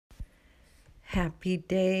Happy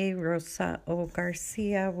day, Rosa O.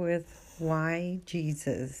 Garcia with Why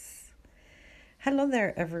Jesus. Hello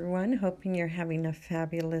there, everyone. Hoping you're having a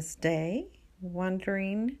fabulous day.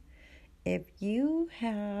 Wondering if you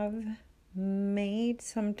have made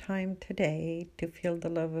some time today to feel the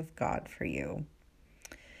love of God for you.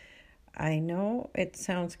 I know it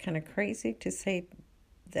sounds kind of crazy to say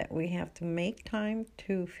that we have to make time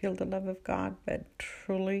to feel the love of God, but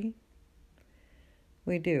truly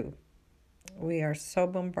we do. We are so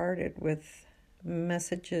bombarded with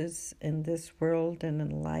messages in this world and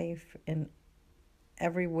in life in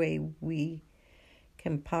every way we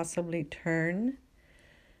can possibly turn,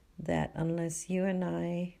 that unless you and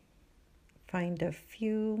I find a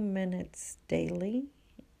few minutes daily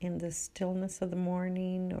in the stillness of the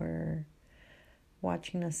morning or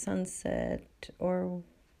watching a sunset or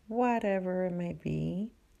whatever it may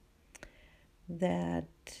be, that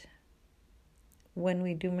when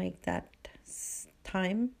we do make that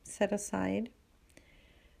time set aside,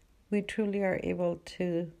 we truly are able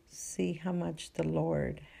to see how much the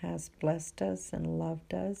Lord has blessed us and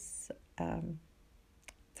loved us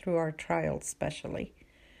through our trials especially,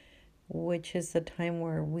 which is the time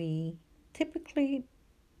where we typically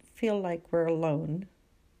feel like we're alone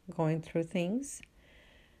going through things.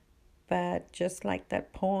 But just like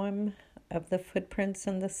that poem of the footprints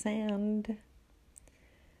in the sand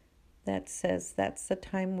that says that's the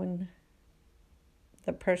time when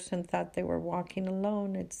the person thought they were walking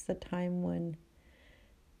alone, it's the time when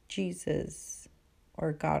Jesus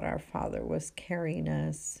or God our Father was carrying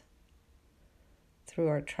us through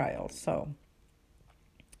our trials. So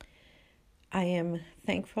I am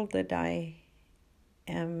thankful that I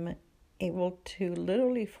am able to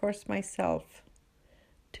literally force myself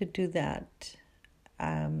to do that.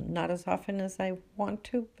 Not as often as I want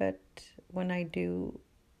to, but when I do,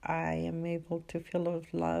 I am able to feel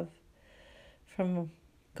love from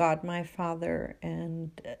God my Father, and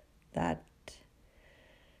that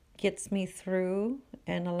gets me through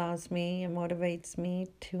and allows me and motivates me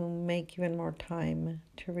to make even more time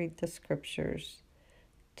to read the scriptures,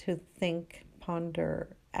 to think,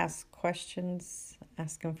 ponder, ask questions,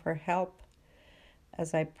 ask Him for help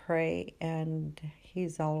as I pray, and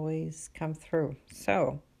He's always come through.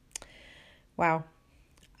 So, wow,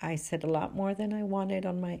 I said a lot more than I wanted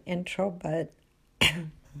on my intro, but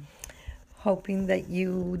hoping that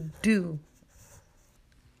you do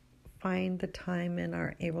find the time and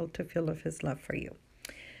are able to feel of His love for you.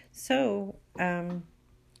 So,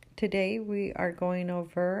 today we are going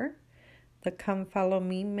over the Come Follow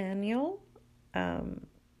Me manual,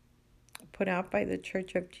 put out by the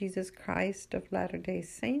Church of Jesus Christ of Latter-day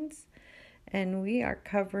Saints, and we are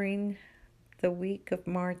covering the week of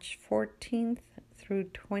March 14th through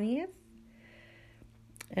 20th,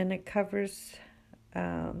 and it covers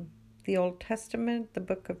the Old Testament, the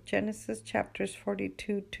book of Genesis, chapters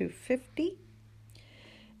 42 to 50,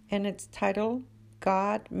 and it's titled,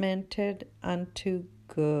 God Meant It Unto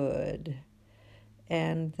Good.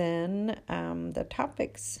 And then the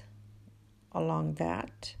topics along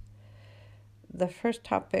that. The first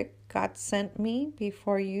topic, God sent me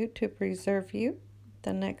before you to preserve you.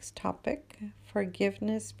 The next topic,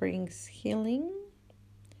 forgiveness brings healing.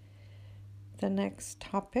 The next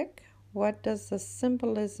topic, what does the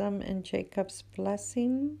symbolism in Jacob's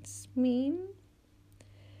blessings mean?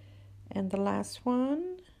 And the last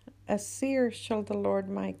one, a seer shall the Lord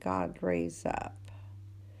my God raise up.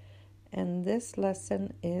 And this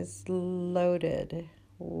lesson is loaded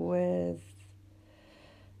with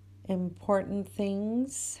important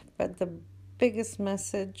things, but the biggest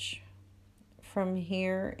message from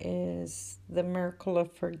here is the miracle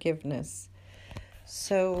of forgiveness.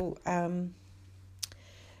 So,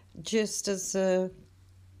 just as a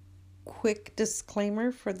quick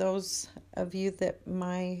disclaimer for those of you that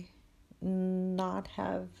might not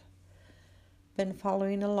have been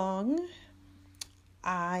following along,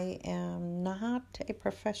 I am not a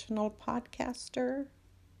professional podcaster.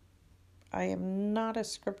 I am not a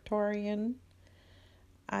scriptorian.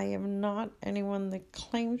 I am not anyone that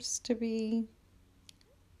claims to be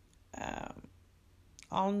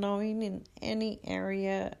all-knowing in any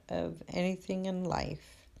area of anything in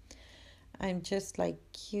life. I'm just like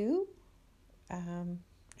you,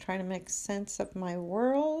 trying to make sense of my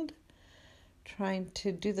world, trying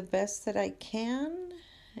to do the best that I can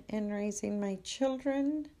in raising my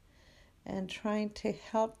children, and trying to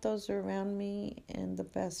help those around me in the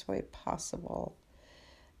best way possible.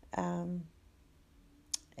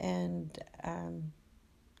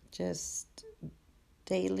 Just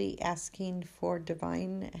daily asking for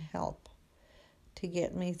divine help to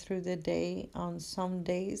get me through the day on some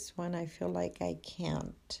days when I feel like I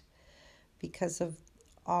can't. because of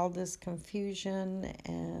all this confusion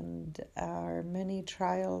and our many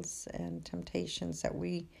trials and temptations that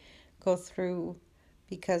we go through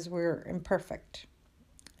because we're imperfect.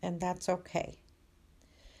 And that's okay.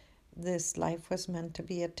 This life was meant to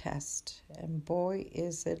be a test, and boy,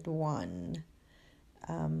 is it one.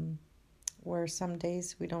 Where some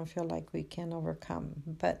days we don't feel like we can overcome.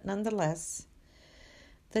 But nonetheless,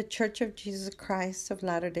 the Church of Jesus Christ of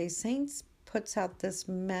Latter-day Saints puts out this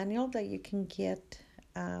manual that you can get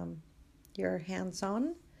your hands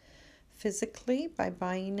on physically by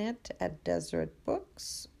buying it at Deseret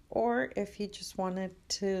Books, or if you just wanted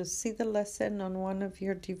to see the lesson on one of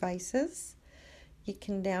your devices, you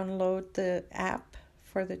can download the app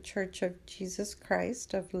for the Church of Jesus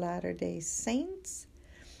Christ of Latter-day Saints,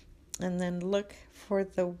 and then look for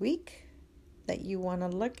the week that you want to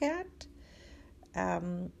look at.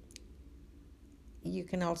 You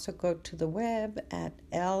can also go to the web at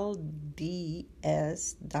lds.org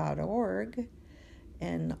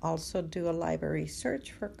and also do a library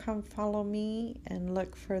search for Come Follow Me and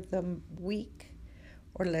look for the week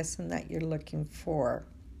or lesson that you're looking for.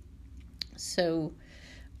 So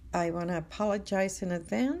I want to apologize in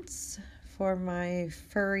advance for my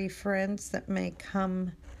furry friends that may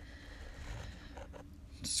come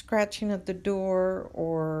scratching at the door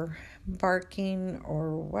or barking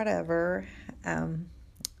or whatever.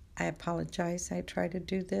 I apologize. I try to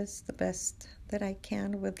do this the best that I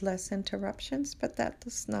can with less interruptions, but that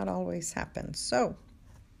does not always happen. So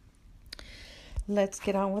let's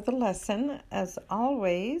get on with the lesson. As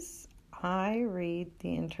always, I read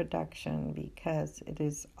the introduction because it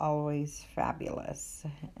is always fabulous.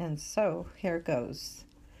 And so here goes.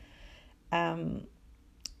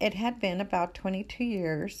 It had been about 22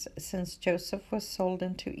 years since Joseph was sold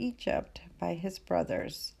into Egypt by his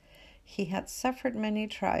brothers. He had suffered many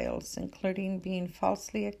trials, including being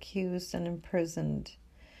falsely accused and imprisoned.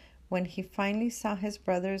 When he finally saw his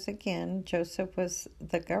brothers again, Joseph was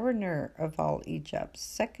the governor of all Egypt,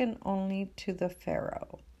 second only to the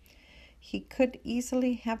Pharaoh. He could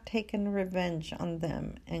easily have taken revenge on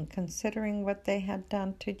them, and considering what they had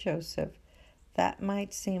done to Joseph, that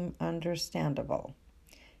might seem understandable.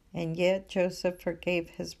 And yet Joseph forgave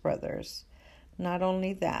his brothers. Not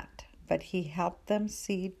only that, but he helped them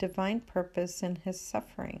see divine purpose in his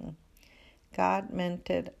suffering. God meant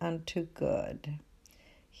it unto good.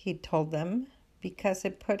 He told them, because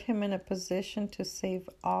it put him in a position to save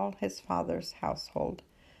all his father's household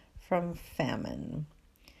from famine.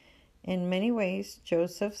 In many ways,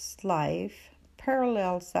 Joseph's life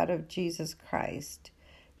parallels that of Jesus Christ.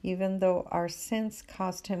 Even though our sins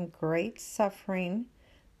cost him great suffering,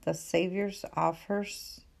 the Savior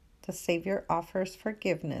offers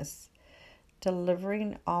forgiveness,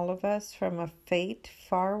 delivering all of us from a fate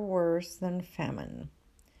far worse than famine.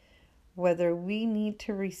 Whether we need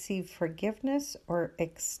to receive forgiveness or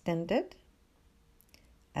extend it,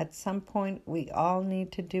 at some point we all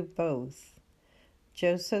need to do both.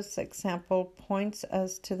 Joseph's example points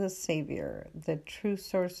us to the Savior, the true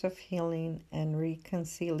source of healing and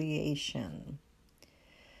reconciliation.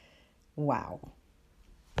 Wow.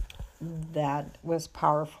 That was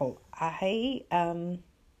powerful.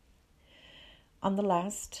 On the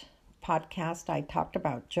last podcast, I talked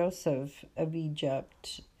about Joseph of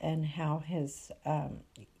Egypt and how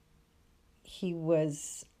he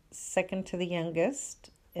was second to the youngest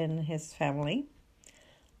in his family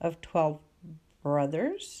of 12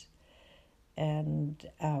 brothers and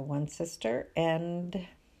one sister, and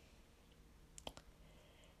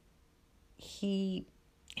he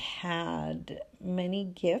had many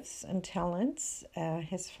gifts and talents.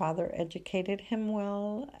 His father educated him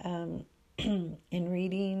well in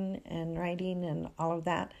reading and writing and all of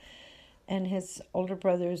that. And his older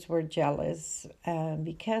brothers were jealous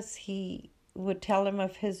because he would tell them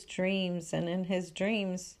of his dreams. And in his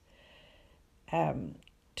dreams,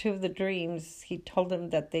 two of the dreams, he told them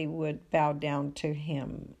that they would bow down to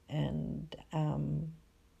him and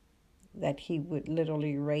that he would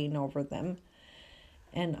literally reign over them.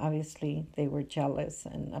 And obviously they were jealous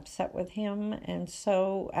and upset with him. And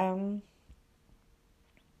so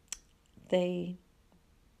they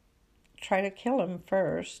tried to kill him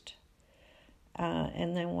first.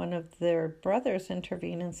 And then one of their brothers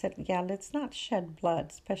intervened and said, yeah, let's not shed blood,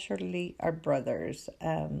 especially our brothers.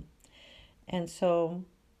 And so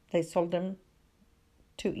they sold him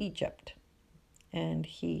to Egypt. And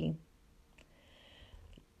he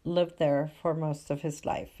lived there for most of his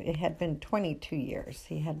life. It had been 22 years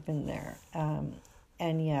he had been there.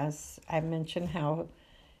 And yes, I mentioned how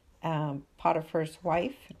Potiphar's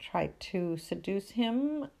wife tried to seduce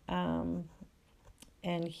him,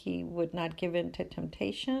 and he would not give in to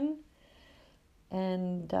temptation.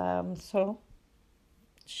 And so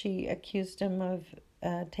she accused him of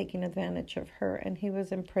taking advantage of her, and he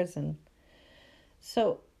was in prison.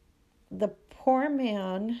 So the poor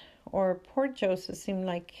man, or poor Joseph, seemed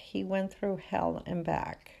like he went through hell and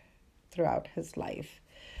back throughout his life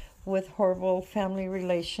with horrible family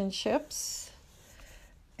relationships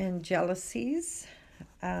and jealousies,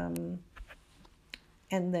 and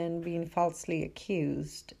then being falsely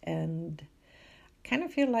accused. And I kind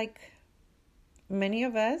of feel like many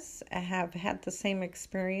of us have had the same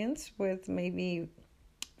experience with maybe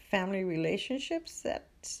family relationships that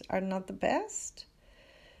are not the best.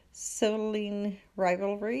 Sibling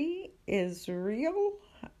rivalry is real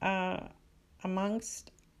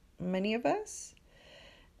amongst many of us,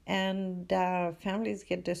 and families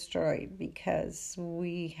get destroyed because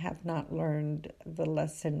we have not learned the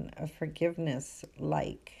lesson of forgiveness,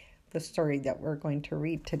 like the story that we're going to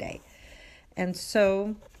read today. And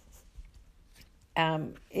so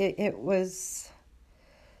it was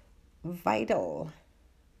vital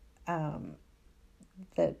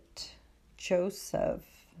that Joseph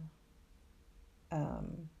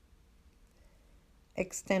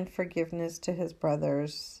extend forgiveness to his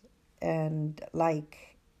brothers. And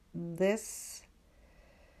like this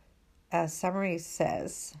summary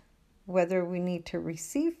says, whether we need to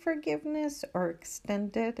receive forgiveness or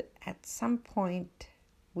extend it, at some point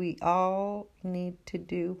we all need to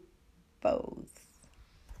do both.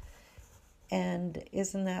 And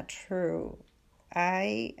isn't that true?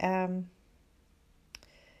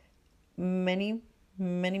 Many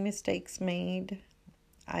mistakes made.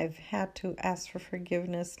 I've had to ask for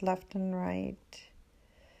forgiveness left and right.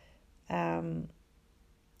 And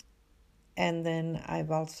then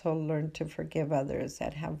I've also learned to forgive others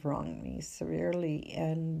that have wronged me severely.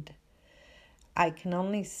 And I can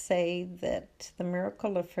only say that the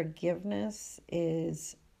miracle of forgiveness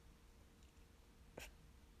is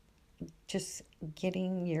just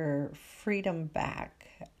getting your freedom back,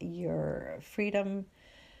 your freedom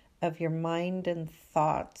of your mind and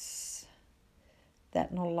thoughts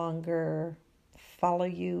that no longer follow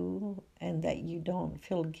you, and that you don't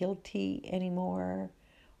feel guilty anymore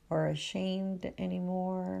or ashamed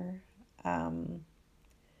anymore,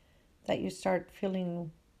 that you start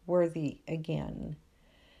feeling worthy again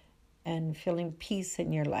and feeling peace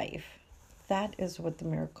in your life. That is what the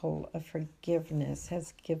miracle of forgiveness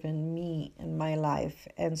has given me in my life.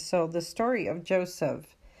 And so the story of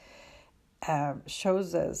Joseph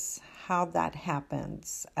shows us how that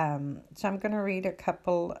happens. So I'm going to read a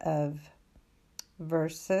couple of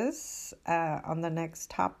verses on the next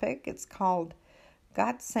topic. It's called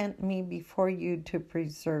God Sent Me Before You to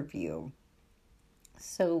Preserve You.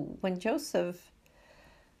 So when Joseph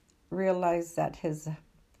realized that his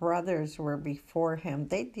brothers were before him,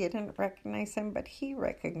 they didn't recognize him, but he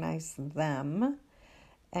recognized them.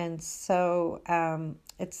 And so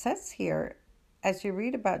it says here, as you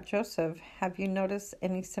read about Joseph, have you noticed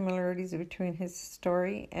any similarities between his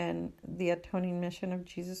story and the atoning mission of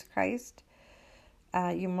Jesus Christ?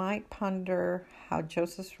 You might ponder how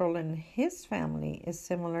Joseph's role in his family is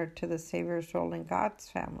similar to the Savior's role in God's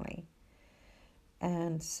family.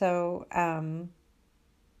 And so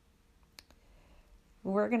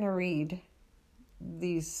we're going to read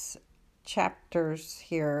these chapters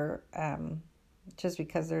here just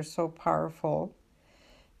because they're so powerful.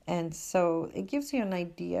 And so it gives you an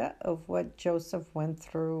idea of what Joseph went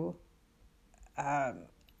through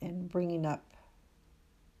in bringing up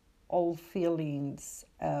old feelings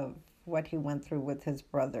of what he went through with his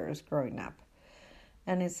brothers growing up.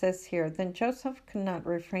 And it says here, then Joseph could not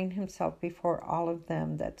refrain himself before all of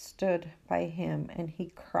them that stood by him, and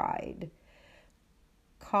he cried,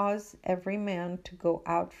 cause every man to go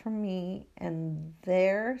out from me. And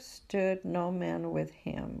there stood no man with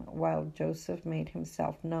him, while Joseph made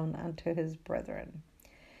himself known unto his brethren.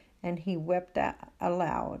 And he wept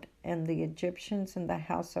aloud, and the Egyptians in the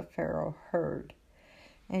house of Pharaoh heard.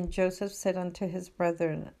 And Joseph said unto his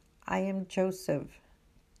brethren, I am Joseph.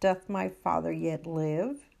 Doth my father yet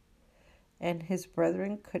live? And his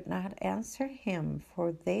brethren could not answer him,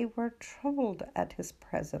 for they were troubled at his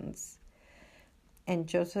presence. And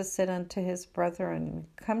Joseph said unto his brethren,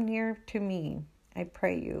 come near to me, I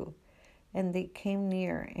pray you. And they came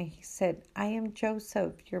near, and he said, I am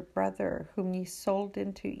Joseph, your brother, whom ye sold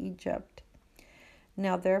into Egypt.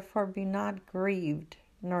 Now therefore be not grieved,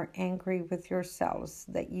 nor angry with yourselves,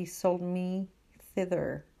 that ye sold me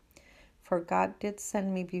thither. For God did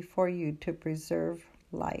send me before you to preserve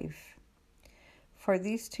life. For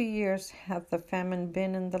these 2 years hath the famine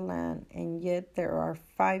been in the land, and yet there are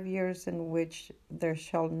 5 years in which there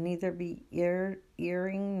shall neither be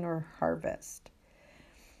earing nor harvest.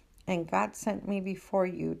 And God sent me before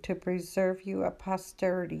you to preserve you a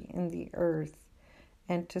posterity in the earth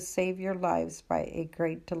and to save your lives by a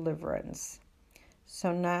great deliverance.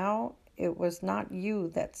 So now it was not you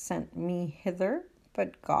that sent me hither,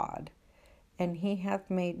 but God, and he hath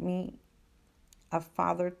made me a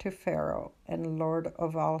father to Pharaoh, and lord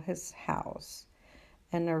of all his house,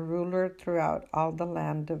 and a ruler throughout all the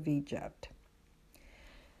land of Egypt.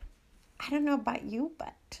 I don't know about you,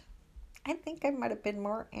 but I think I might have been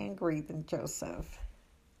more angry than Joseph,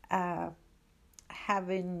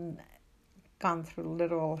 having gone through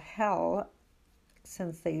literal hell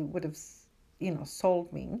since they would have,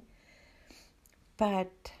 sold me.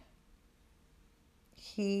 But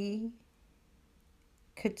he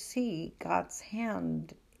could see God's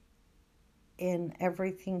hand in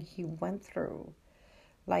everything he went through.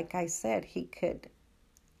 Like I said, he could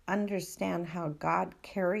understand how God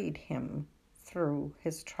carried him through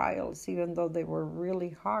his trials, even though they were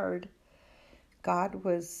really hard. God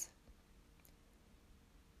was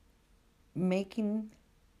making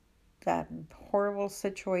that horrible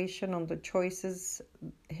situation on the choices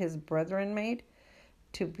his brethren made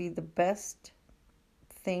to be the best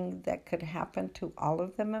thing that could happen to all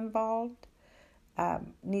of them involved.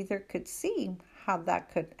 Neither could see how that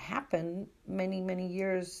could happen many, many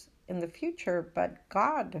years in the future, but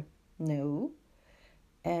God knew,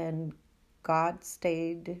 and God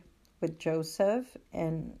stayed with Joseph,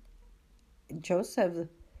 and Joseph,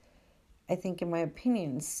 I think in my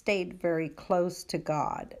opinion, stayed very close to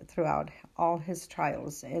God throughout all his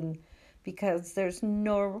trials, and because there's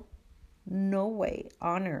no way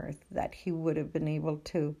on earth that he would have been able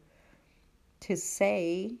to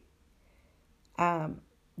say,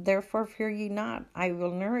 therefore fear ye not, I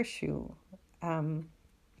will nourish you.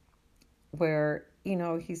 Where, he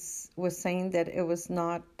was saying that it was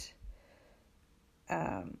not,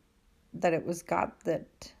 that it was God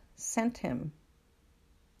that sent him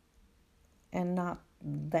and not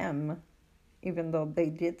them, even though they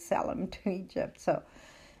did sell him to Egypt. So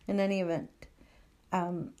in any event,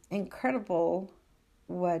 incredible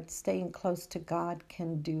what staying close to God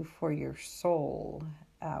can do for your soul,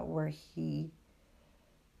 where he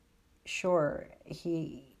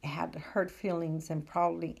had hurt feelings and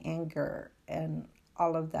probably anger and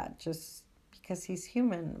all of that just because he's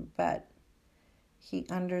human, but he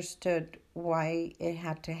understood why it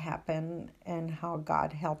had to happen and how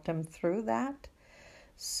God helped him through that.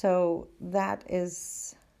 So that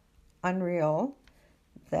is unreal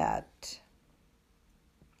that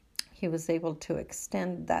he was able to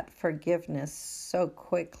extend that forgiveness so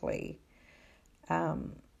quickly.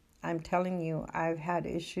 I'm telling you, I've had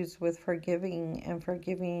issues with forgiving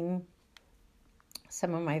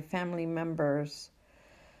some of my family members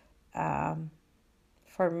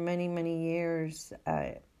for many, many years,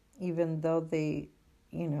 even though they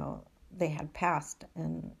had passed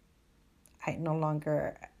and I no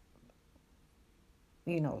longer,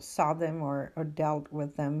 saw them or dealt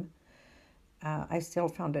with them. I still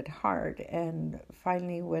found it hard. And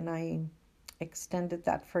finally, when I extended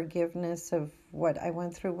that forgiveness of what I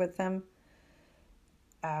went through with them,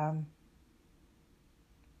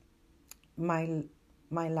 my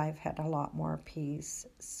life had a lot more peace.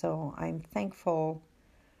 So I'm thankful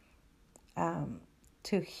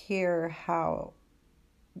to hear how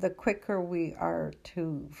the quicker we are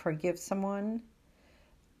to forgive someone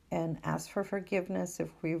and ask for forgiveness if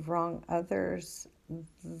we've wronged others,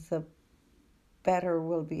 the better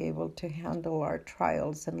we'll be able to handle our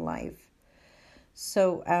trials in life.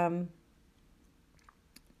 So,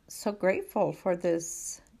 so grateful for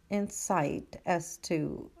this insight as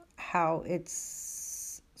to how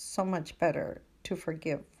it's so much better to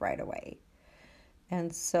forgive right away.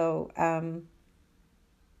 And so,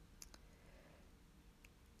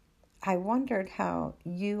 I wondered how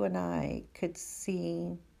you and I could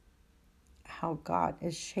see how God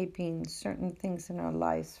is shaping certain things in our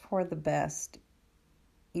lives for the best,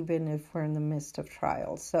 even if we're in the midst of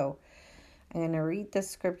trials. So I'm going to read the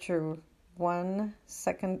scripture a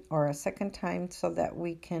second time so that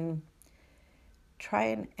we can try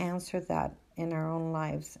and answer that in our own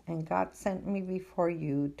lives. And God sent me before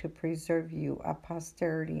you to preserve you a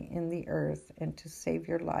posterity in the earth and to save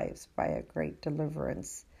your lives by a great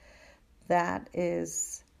deliverance. That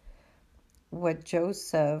is what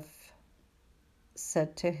Joseph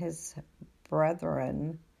said to his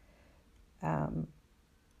brethren,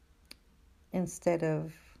 instead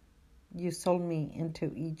of, you sold me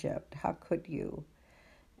into Egypt, how could you?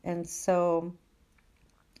 And so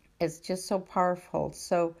it's just so powerful.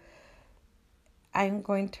 So I'm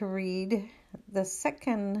going to read the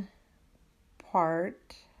second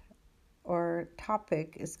part or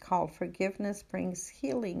topic is called Forgiveness Brings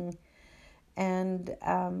Healing. And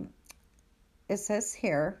it says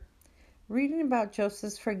here, reading about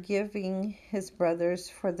Joseph forgiving his brothers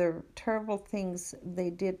for the terrible things they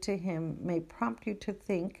did to him may prompt you to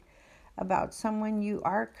think about someone you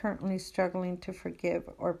are currently struggling to forgive,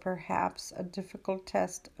 or perhaps a difficult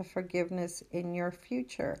test of forgiveness in your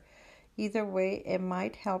future. Either way, it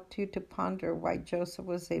might help you to ponder why Joseph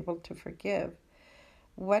was able to forgive.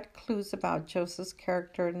 What clues about Joseph's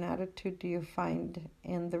character and attitude do you find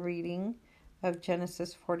in the reading of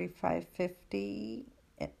Genesis 45:15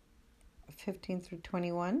 through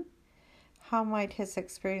 21? How might his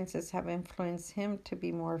experiences have influenced him to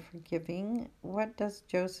be more forgiving? What does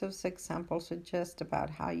Joseph's example suggest about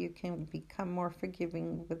how you can become more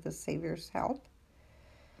forgiving with the Savior's help?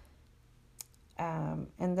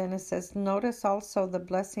 And then it says, notice also the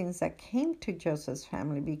blessings that came to Joseph's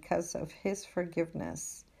family because of his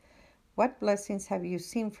forgiveness. What blessings have you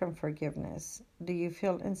seen from forgiveness? Do you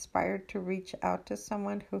feel inspired to reach out to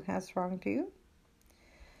someone who has wronged you?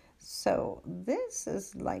 So this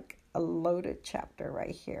is like a loaded chapter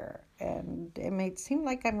right here. And it may seem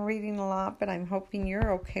like I'm reading a lot, but I'm hoping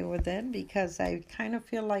you're okay with it, because I kind of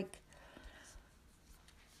feel like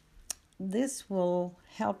this will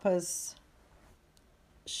help us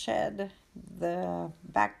shed the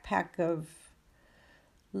backpack of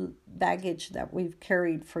baggage that we've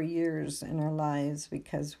carried for years in our lives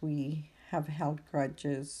because we have held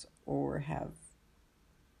grudges or have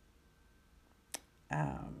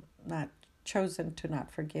not chosen to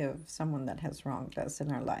not forgive someone that has wronged us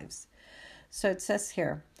in our lives. So it says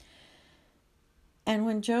here, and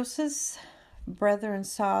when Joseph's brethren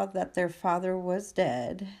saw that their father was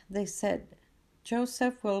dead, they said,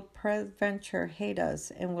 Joseph will peradventure hate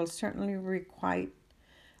us and will certainly requite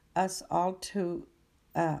us all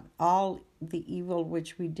the evil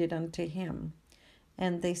which we did unto him.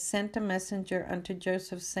 And they sent a messenger unto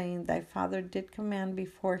Joseph, saying, Thy father did command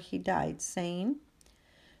before he died, saying,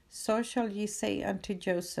 So shall ye say unto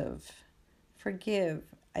Joseph, Forgive,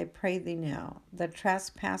 I pray thee now, the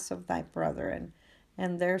trespass of thy brethren,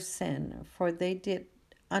 and their sin, for they did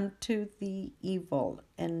unto thee evil.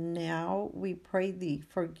 And now we pray thee,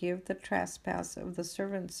 forgive the trespass of the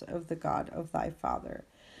servants of the God of thy father.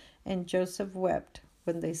 And Joseph wept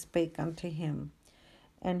when they spake unto him.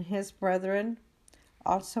 And his brethren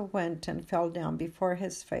also went and fell down before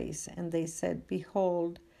his face. And they said,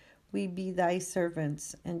 Behold, we be thy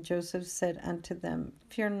servants. And Joseph said unto them,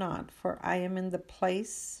 Fear not, for I am in the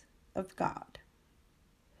place of God.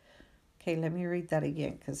 Okay, let me read that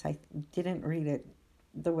again, because I didn't read it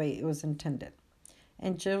the way it was intended.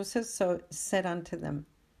 And Joseph said unto them,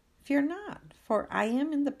 Fear not, for I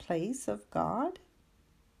am in the place of God.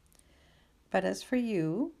 But as for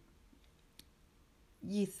you,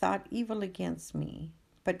 ye thought evil against me,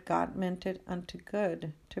 but God meant it unto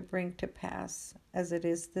good, to bring to pass, as it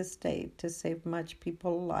is this day, to save much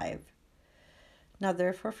people alive. Now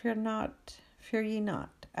therefore fear ye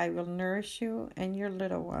not. I will nourish you and your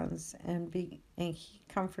little ones. And he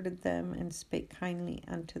comforted them and spake kindly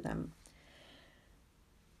unto them.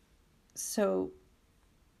 So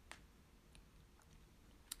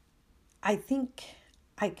I think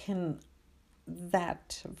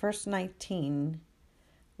that verse 19,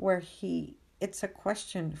 where it's a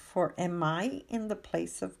question for, am I in the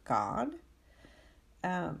place of God?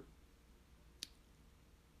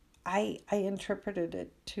 I interpreted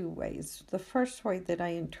it two ways. The first way that I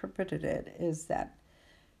interpreted it is that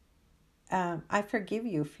I forgive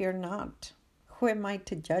you, fear not. Who am I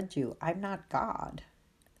to judge you? I'm not God.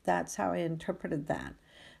 That's how I interpreted that.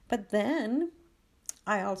 But then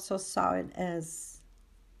I also saw it as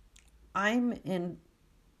I'm in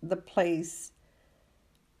the place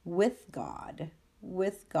with God,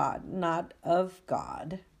 not of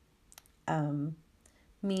God,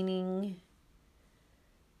 meaning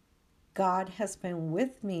God has been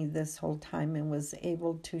with me this whole time and was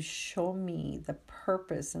able to show me the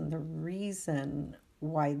purpose and the reason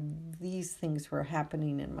why these things were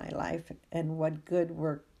happening in my life and what good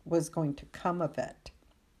work was going to come of it.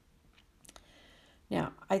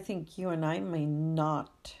 Now, I think you and I may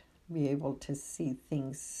not be able to see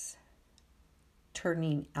things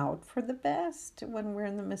turning out for the best when we're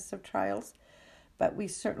in the midst of trials, but we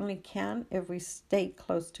certainly can if we stay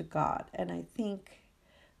close to God. And I think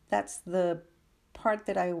that's the part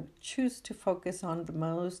that I choose to focus on the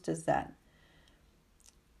most, is that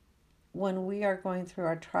when we are going through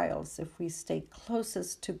our trials, if we stay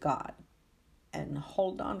closest to God and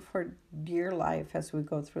hold on for dear life as we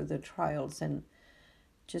go through the trials and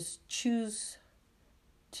just choose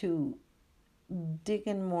to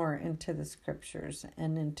digging more into the scriptures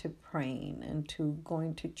and into praying and to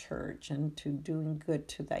going to church and to doing good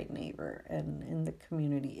to thy neighbor and in the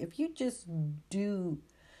community, if you just do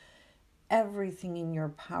everything in your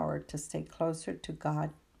power to stay closer to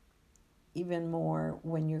God, even more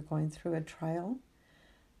when you're going through a trial,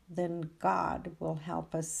 then God will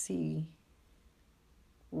help us see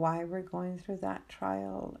why we're going through that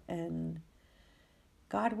trial, and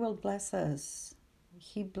God will bless us.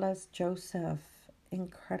 He blessed Joseph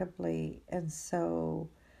incredibly, and so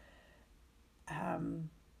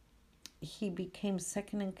he became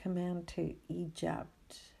second in command to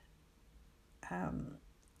Egypt.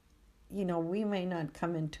 We may not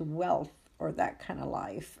come into wealth or that kind of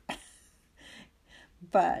life,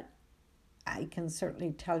 but I can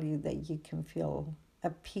certainly tell you that you can feel a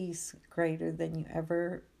peace greater than you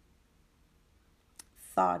ever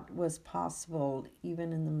thought was possible,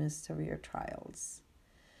 even in the midst of your trials.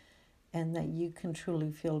 And that you can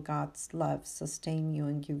truly feel God's love sustain you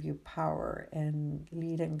and give you power and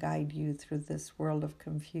lead and guide you through this world of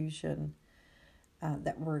confusion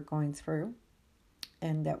that we're going through.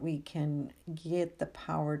 And that we can get the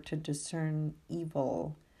power to discern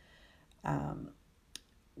evil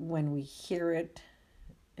when we hear it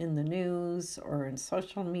in the news or in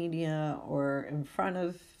social media or in front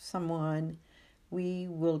of someone. We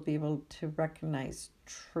will be able to recognize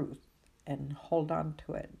truth and hold on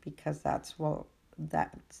to it, because that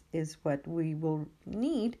is what we will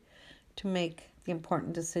need to make the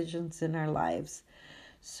important decisions in our lives.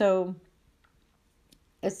 So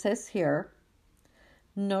it says here,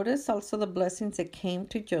 notice also the blessings that came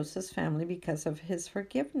to Joseph's family because of his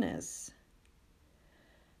forgiveness.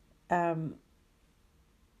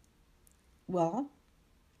 Well,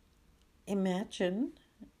 imagine,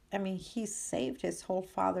 he saved his whole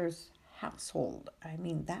father's household.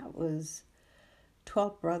 That was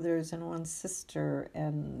 12 brothers and one sister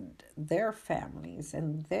and their families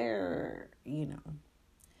and their,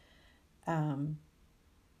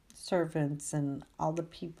 servants and all the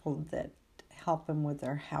people that help him with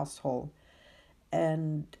their household.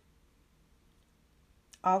 And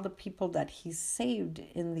all the people that he saved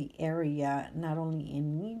in the area, not only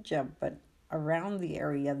in Egypt, but around the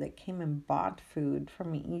area, that came and bought food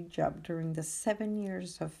from Egypt during the 7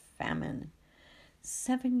 years of famine.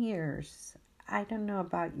 7 years. I don't know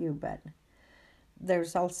about you, but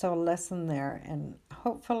there's also a lesson there. And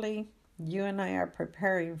hopefully you and I are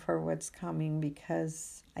preparing for what's coming,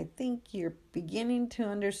 because I think you're beginning to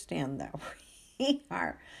understand that we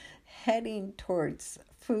are heading towards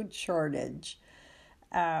food shortage.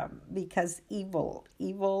 Because evil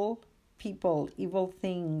people, evil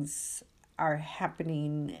things are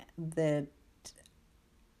happening that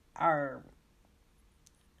are,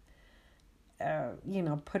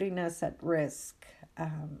 putting us at risk.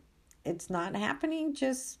 It's not happening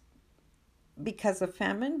just because of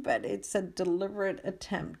famine, but it's a deliberate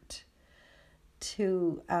attempt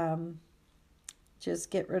to just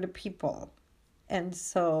get rid of people. And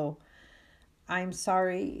so I'm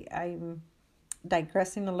sorry, I'm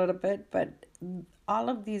digressing a little bit, but all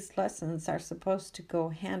of these lessons are supposed to go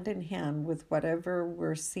hand in hand with whatever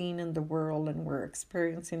we're seeing in the world and we're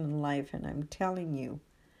experiencing in life. And I'm telling you,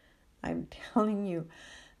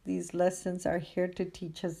 these lessons are here to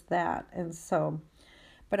teach us that. And so,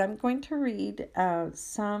 but I'm going to read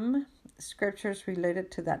some scriptures related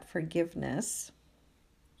to that forgiveness.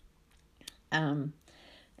 And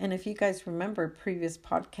if you guys remember previous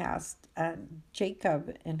podcast,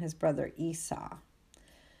 Jacob and his brother Esau.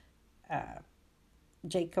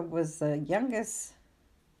 Jacob was the youngest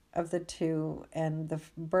of the two, and the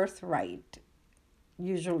birthright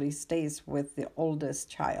usually stays with the oldest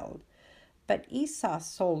child. But Esau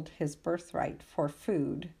sold his birthright for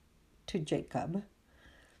food to Jacob,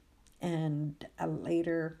 and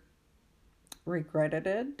later regretted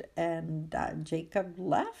it, and Jacob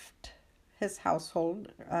left his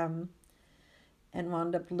household and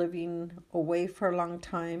wound up living away for a long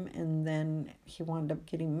time, and then he wound up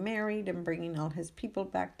getting married and bringing all his people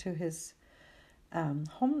back to his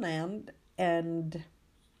homeland. And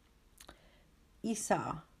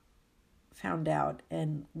Esau found out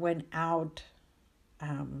and went out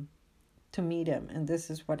to meet him, and this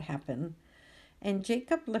is what happened. And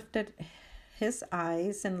Jacob lifted his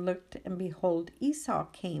eyes and looked, and behold, Esau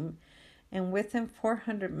came, and with him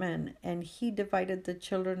 400 men, and he divided the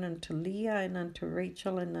children unto Leah and unto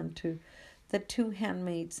Rachel and unto the two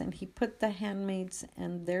handmaids, and he put the handmaids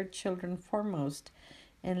and their children foremost,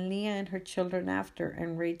 and Leah and her children after,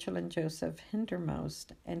 and Rachel and Joseph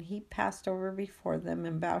hindermost. And he passed over before them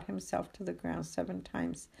and bowed himself to the ground 7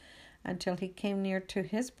 times until he came near to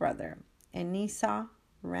his brother. And Esau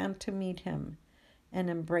ran to meet him and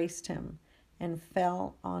embraced him and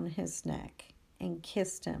fell on his neck and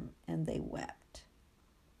kissed him, and they wept.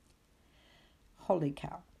 Holy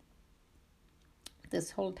cow.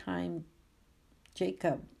 This whole time,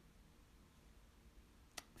 Jacob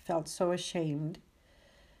felt so ashamed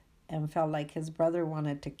and felt like his brother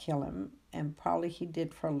wanted to kill him, and probably he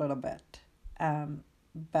did for a little bit.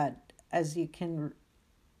 But as you can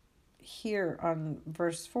hear on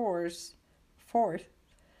verse 4,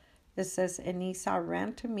 it says, and Esau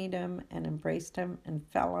ran to meet him and embraced him and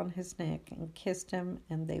fell on his neck and kissed him,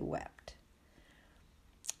 and they wept.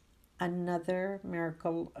 Another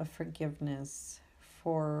miracle of forgiveness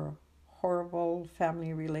for horrible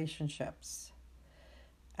family relationships,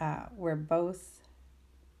 where both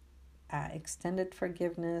extended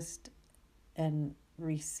forgiveness and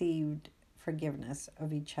received forgiveness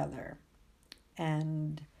of each other.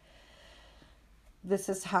 And this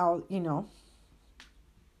is how,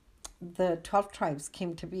 the 12 tribes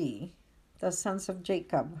came to be. The sons of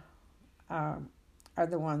Jacob are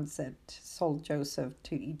the ones that sold Joseph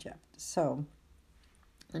to Egypt. So,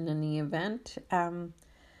 in any event,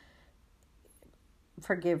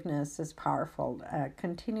 forgiveness is powerful.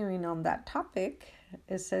 Continuing on that topic,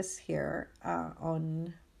 it says here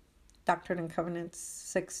on Doctrine and Covenants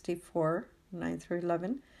 64, 9 through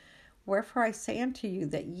 11, wherefore I say unto you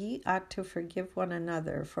that ye ought to forgive one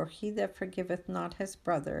another, for he that forgiveth not his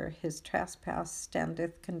brother, his trespass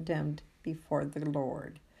standeth condemned before the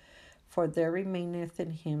Lord, for there remaineth in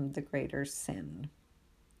him the greater sin.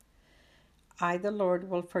 I, the Lord,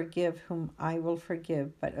 will forgive whom I will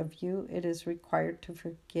forgive, but of you it is required to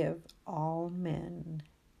forgive all men.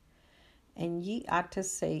 And ye ought to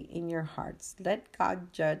say in your hearts, let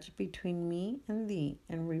God judge between me and thee,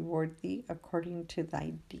 and reward thee according to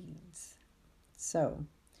thy deeds. So,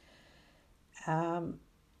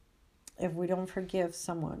 if we don't forgive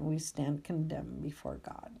someone, we stand condemned before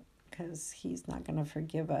God, because he's not going to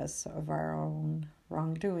forgive us of our own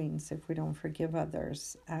wrongdoings if we don't forgive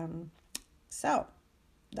others. So,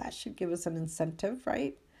 that should give us an incentive,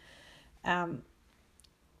 right? And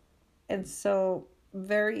so,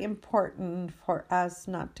 very important for us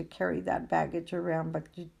not to carry that baggage around,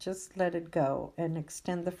 but to just let it go and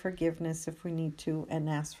extend the forgiveness if we need to, and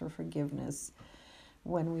ask for forgiveness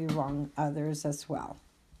when we wrong others as well.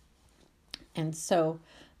 And so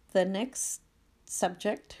the next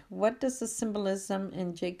subject, what does the symbolism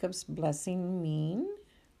in Jacob's blessing mean?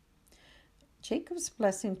 Jacob's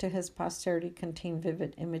blessing to his posterity contain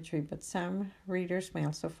vivid imagery, but some readers may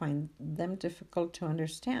also find them difficult to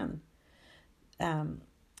understand.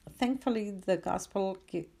 Thankfully,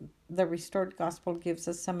 the restored gospel gives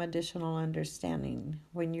us some additional understanding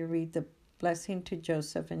when you read the blessing to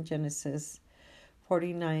Joseph in Genesis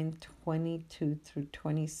 49, 22 through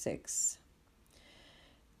 26.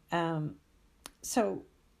 So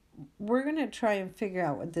we're going to try and figure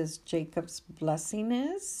out what this Jacob's blessing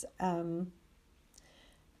is.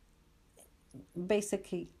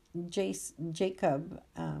 Basically, Jacob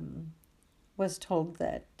was told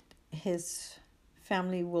that his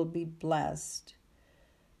family will be blessed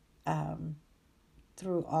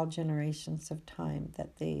through all generations of time,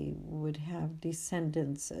 that they would have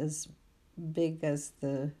descendants as big as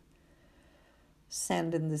the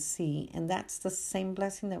sand in the sea. And that's the same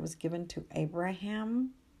blessing that was given to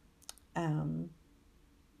Abraham. And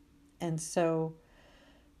so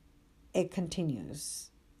it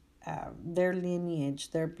continues. Their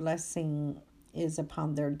lineage, their blessing is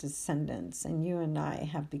upon their descendants, and you and I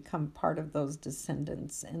have become part of those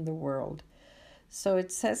descendants in the world. So it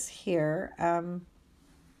says here, I'm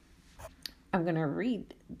going to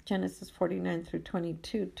read Genesis 49 through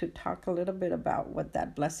 22 to talk a little bit about what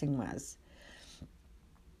that blessing was.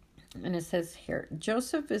 And it says here,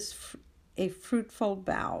 Joseph is a fruitful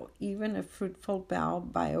bough, even a fruitful bough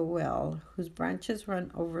by a well, whose branches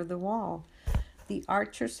run over the wall. The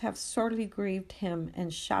archers have sorely grieved him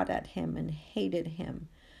and shot at him and hated him.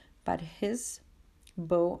 But his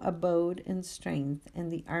bow abode in strength,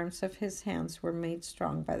 and the arms of his hands were made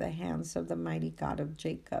strong by the hands of the mighty God of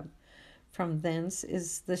Jacob. From thence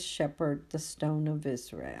is the shepherd, the stone of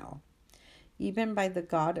Israel. Even by the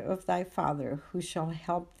God of thy father, who shall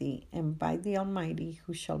help thee, and by the Almighty,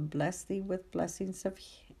 who shall bless thee with blessings of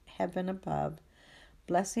heaven above,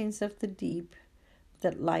 blessings of the deep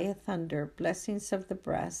that lieth under, blessings of the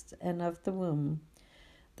breast and of the womb.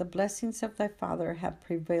 The blessings of thy father have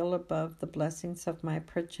prevailed above the blessings of my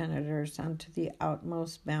progenitors unto the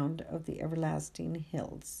outmost bound of the everlasting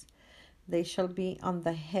hills. They shall be on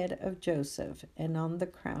the head of Joseph, and on the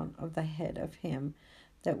crown of the head of him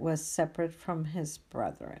that was separate from his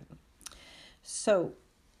brethren. So,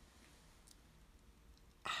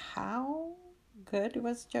 how good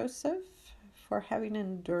was Joseph for having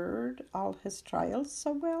endured all his trials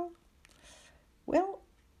so well? Well,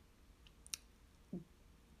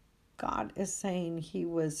 God is saying he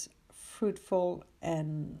was fruitful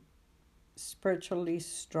and spiritually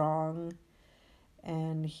strong,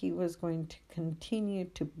 and he was going to continue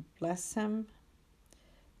to bless him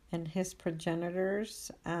and his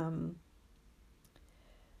progenitors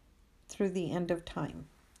through the end of time.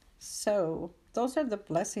 So those are the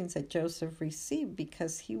blessings that Joseph received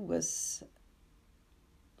because he was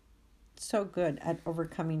so good at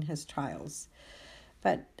overcoming his trials.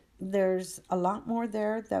 But there's a lot more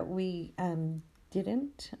there that we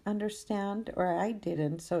didn't understand, or I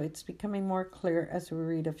didn't, so it's becoming more clear as we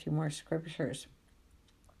read a few more scriptures.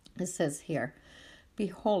 It says here,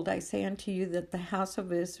 "Behold, I say unto you that the house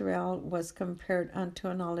of Israel was compared unto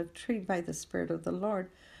an olive tree by the Spirit of the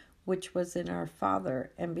Lord, which was in our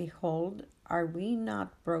father. And behold, are we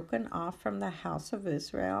not broken off from the house of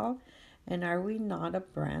Israel? And are we not a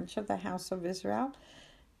branch of the house of Israel?"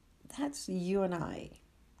 That's you and I.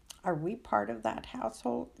 Are we part of that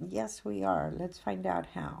household? Yes, we are. Let's find out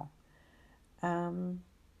how.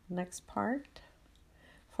 Next part.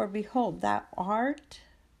 "For behold, thou art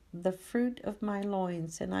the fruit of my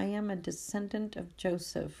loins, and I am a descendant of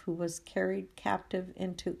Joseph, who was carried captive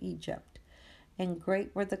into Egypt. And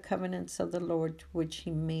great were the covenants of the Lord which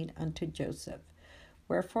he made unto Joseph.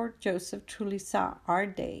 Wherefore Joseph truly saw our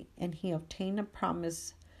day, and he obtained a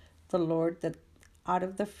promise the Lord, that out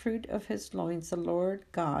of the fruit of his loins the Lord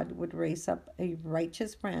God would raise up a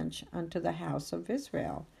righteous branch unto the house of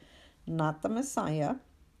Israel." Not the Messiah,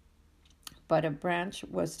 but a branch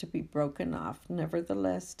was to be broken off,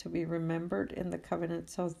 nevertheless to be remembered in the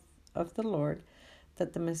covenants of the Lord,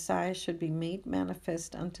 that the Messiah should be made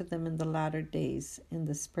manifest unto them in the latter days, in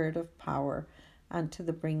the spirit of power, unto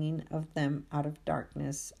the bringing of them out of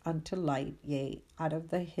darkness unto light, yea, out of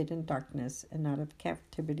the hidden darkness, and out of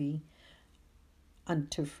captivity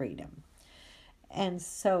unto freedom. And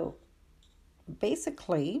so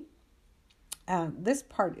basically, this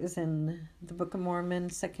part is in the Book of Mormon,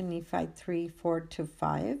 2 Nephi 3,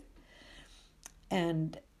 4-5.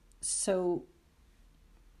 And so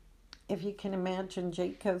if you can imagine,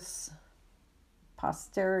 Jacob's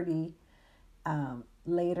posterity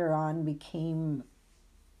later on became,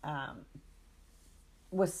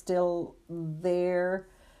 was still there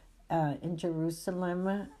in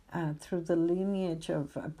Jerusalem through the lineage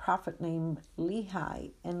of a prophet named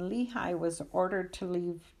Lehi. And Lehi was ordered to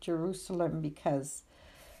leave Jerusalem because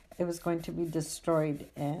it was going to be destroyed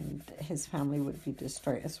and his family would be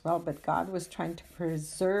destroyed as well. But God was trying to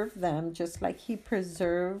preserve them, just like he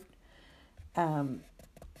preserved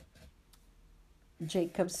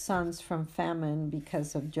Jacob's sons from famine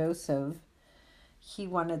because of Joseph. He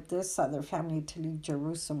wanted this other family to leave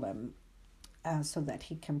Jerusalem so that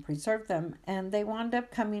he can preserve them. And they wound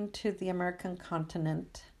up coming to the American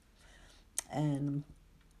continent and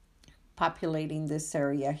populating this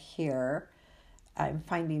area here. I'm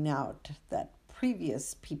finding out that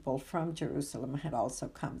previous people from Jerusalem had also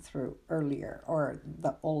come through earlier, or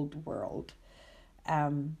the old world,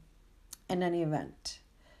 in any event.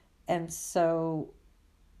 And so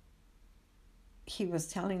he was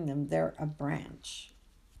telling them they're a branch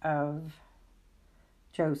of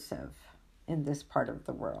Joseph in this part of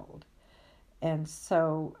the world. And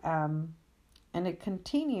so, and it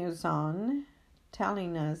continues on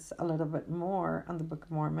telling us a little bit more on the Book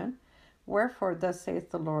of Mormon. "Wherefore, thus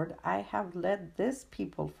saith the Lord, I have led this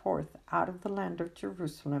people forth out of the land of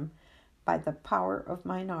Jerusalem by the power of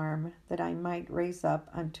mine arm, that I might raise up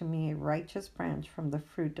unto me a righteous branch from the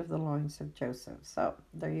fruit of the loins of Joseph." So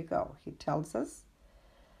there you go. He tells us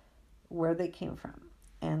where they came from.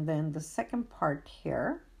 And then the second part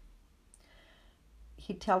here,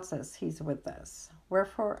 he tells us he's with us.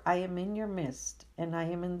 "Wherefore I am in your midst, and I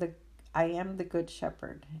am the good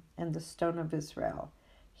shepherd, and the stone of Israel.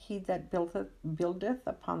 He that buildeth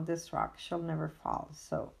upon this rock shall never fall."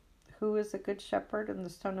 So who is the good shepherd and the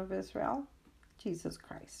stone of Israel? Jesus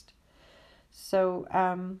Christ. So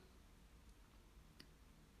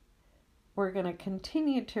we're going to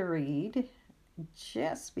continue to read,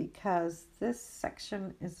 just because this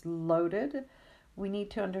section is loaded. We need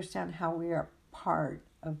to understand how we are part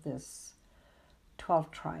of this 12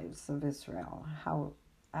 tribes of Israel, how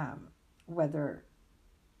whether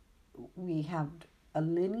we have a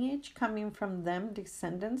lineage coming from them,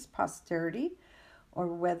 descendants, posterity, or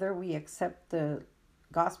whether we accept the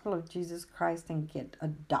gospel of Jesus Christ and get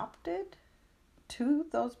adopted to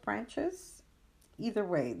those branches. Either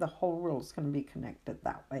way, the whole world is going to be connected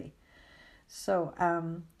that way. So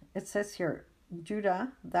it says here,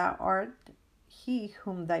 "Judah, thou art he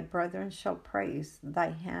whom thy brethren shall praise, thy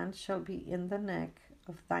hand shall be in the neck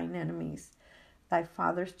of thine enemies. Thy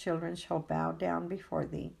father's children shall bow down before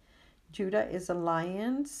thee. Judah is a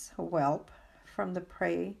lion's whelp from the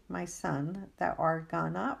prey, my son, thou art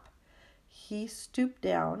gone up. He stooped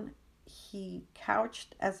down, he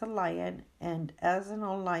couched as a lion, and as an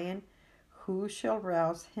old lion, who shall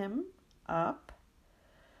rouse him up?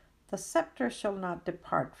 The scepter shall not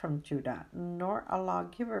depart from Judah, nor a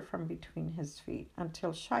lawgiver from between his feet,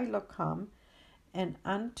 until Shiloh come, and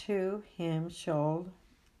unto him shall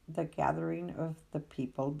the gathering of the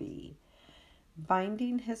people be.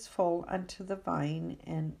 Binding his foal unto the vine,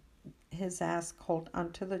 and his ass colt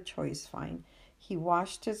unto the choice vine. He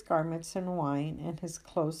washed his garments in wine, and his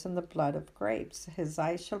clothes in the blood of grapes. His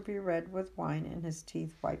eyes shall be red with wine, and his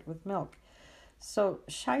teeth white with milk. So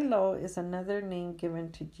Shiloh is another name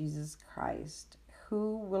given to Jesus Christ,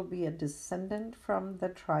 who will be a descendant from the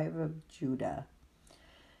tribe of Judah.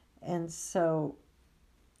 And so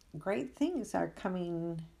great things are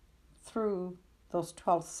coming through those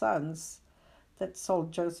 12 sons that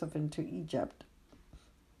sold Joseph into Egypt.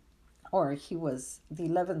 Or he was the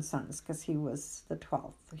 11 sons, because he was the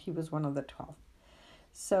 12th. He was one of the 12.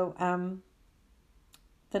 So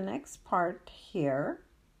the next part here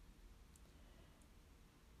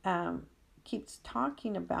keeps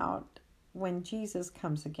talking about when Jesus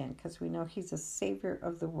comes again, because we know he's a savior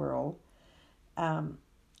of the world.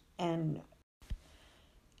 And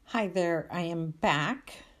hi there, I am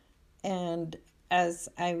back. And as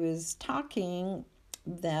I was talking,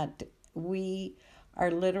 that we are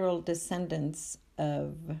literal descendants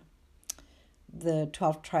of the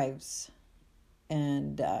 12 tribes.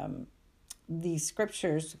 And the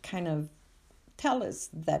scriptures kind of tell us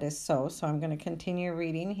that is so. So I'm going to continue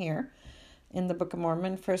reading here in the Book of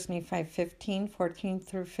Mormon, 1 Nephi 15, 14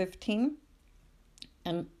 through 15.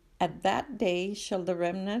 And at that day shall the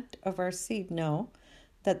remnant of our seed know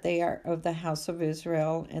that they are of the house of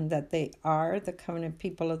Israel, and that they are the covenant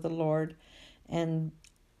people of the Lord. And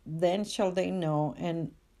then shall they know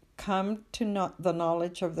and come to the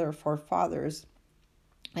knowledge of their forefathers,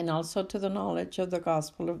 and also to the knowledge of the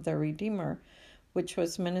gospel of their Redeemer, which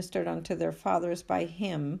was ministered unto their fathers by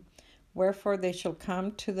him. Wherefore they shall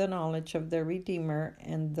come to the knowledge of their Redeemer,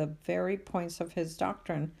 and the very points of his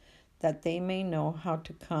doctrine, that they may know how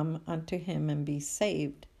to come unto him and be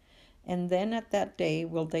saved. And then at that day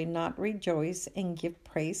will they not rejoice and give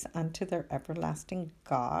praise unto their everlasting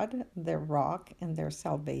God, their rock and their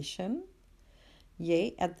salvation?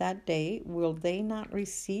 Yea, at that day will they not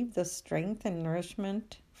receive the strength and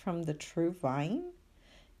nourishment from the true vine?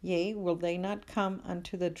 Yea, will they not come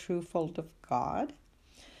unto the true fold of God?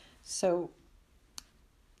 So,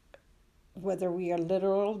 whether we are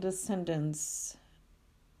literal descendants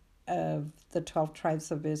of the 12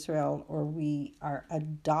 tribes of Israel, or we are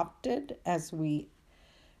adopted as we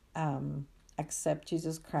accept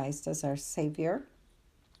Jesus Christ as our Savior,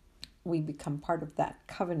 we become part of that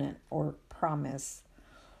covenant or promise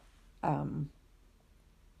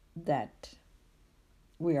that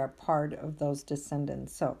we are part of those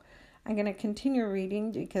descendants. So I'm going to continue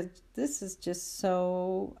reading, because this is just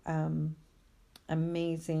so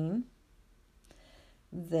amazing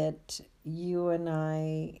that you and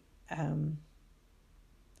I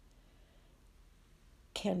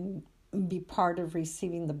can be part of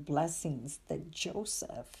receiving the blessings that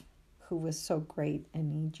Joseph, who was so great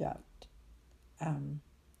in Egypt,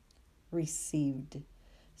 received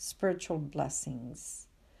spiritual blessings,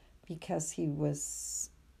 because he was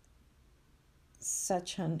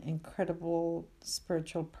such an incredible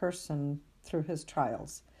spiritual person through his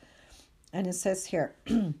trials. And it says here,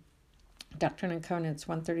 Doctrine and Covenants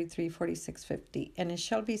 133, 46, 50. And it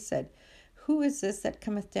shall be said, who is this that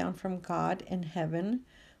cometh down from God in heaven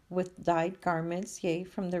with dyed garments, yea,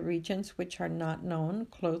 from the regions which are not known,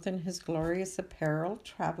 clothed in his glorious apparel,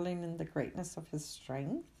 traveling in the greatness of his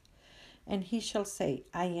strength? And he shall say,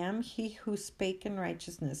 I am he who spake in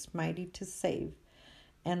righteousness, mighty to save.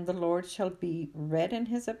 And the Lord shall be red in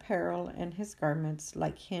his apparel, and his garments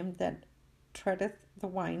like him that treadeth the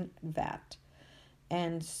wine vat.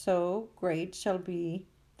 And so great shall be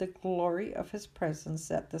the glory of his presence,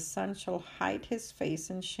 that the sun shall hide his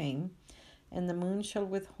face in shame, and the moon shall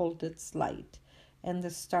withhold its light, and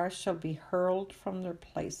the stars shall be hurled from their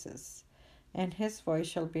places, and his voice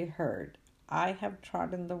shall be heard. I have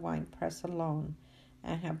trodden the winepress alone,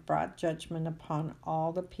 and have brought judgment upon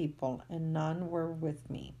all the people, and none were with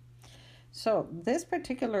me. So this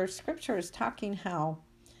particular scripture is talking how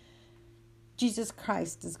Jesus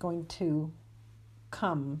Christ is going to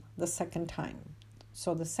come the second time.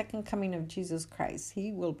 So the second coming of Jesus Christ,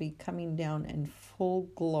 he will be coming down in full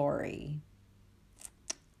glory.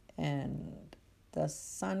 and the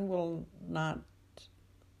sun will not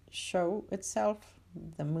show itself,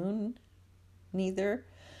 the moon neither,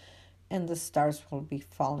 and the stars will be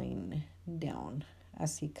falling down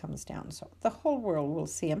as he comes down. So the whole world will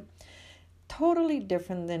see him. Totally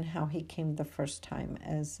different than how he came the first time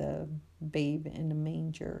as a babe in a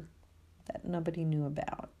manger that nobody knew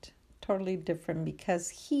about. Totally different because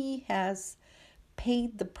he has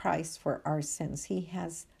paid the price for our sins. He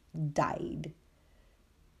has died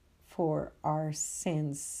for our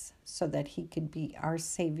sins so that he could be our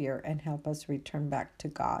Savior and help us return back to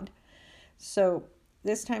God. So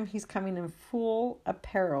this time he's coming in full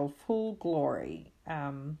apparel, full glory.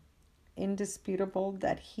 Indisputable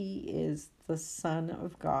that he is the Son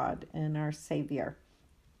of God and our Savior.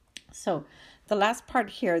 So the last part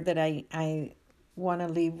here that I want to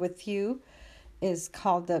leave with you is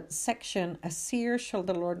called the section, "A seer shall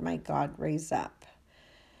the Lord my God raise up."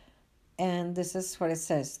 And this is what it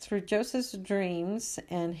says. Through Joseph's dreams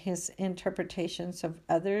and his interpretations of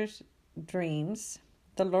others' dreams,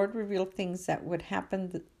 the Lord revealed things that would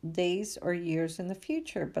happen days or years in the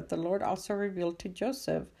future. But the Lord also revealed to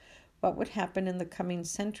Joseph what would happen in the coming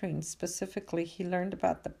century. And specifically, he learned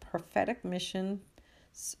about the prophetic mission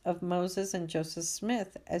of Moses and Joseph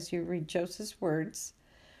Smith. As you read Joseph's words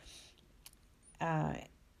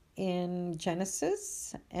in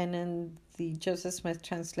Genesis and in the Joseph Smith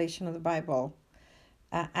translation of the Bible,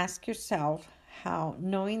 ask yourself how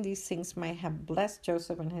knowing these things might have blessed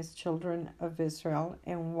Joseph and his children of Israel,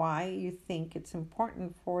 and why you think it's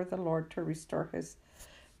important for the Lord to restore his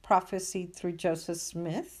prophecy through Joseph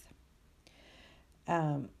Smith.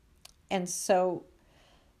 And so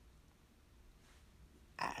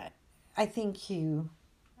I think you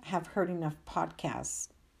have heard enough podcasts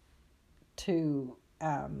to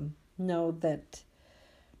know that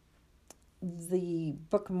the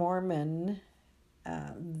Book of Mormon,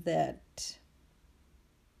 that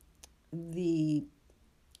the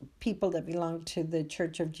people that belong to the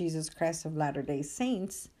Church of Jesus Christ of Latter-day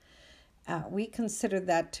Saints, we consider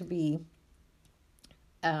that to be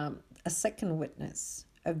a second witness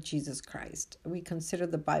of Jesus Christ. We consider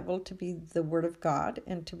the Bible to be the Word of God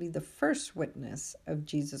and to be the first witness of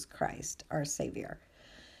Jesus Christ, our Savior.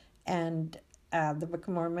 And the Book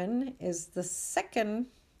of Mormon is the second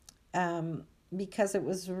because it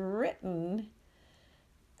was written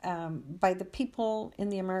by the people in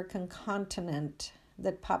the American continent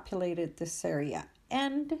that populated this area.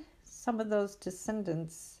 And some of those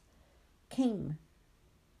descendants came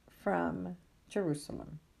from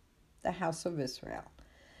Jerusalem, the house of Israel.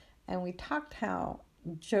 And we talked how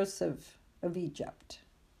Joseph of Egypt,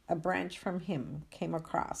 a branch from him, came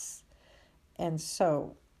across. And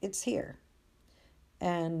so it's here.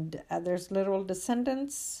 And there's literal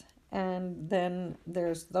descendants, and then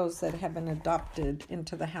there's those that have been adopted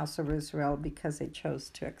into the house of Israel because they chose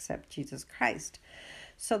to accept Jesus Christ.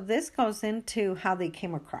 So this goes into how they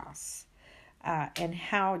came across and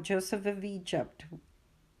how Joseph of Egypt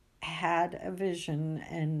had a vision,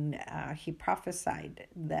 and he prophesied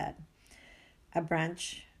that a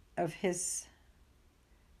branch of his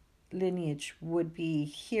lineage would be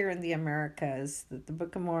here in the Americas, that the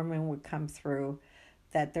Book of Mormon would come through,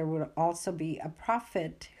 that there would also be a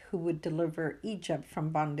prophet who would deliver Egypt from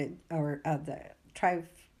bondage, or the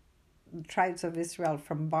tribes of Israel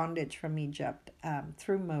from bondage from Egypt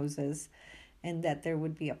through Moses, and that there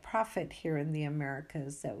would be a prophet here in the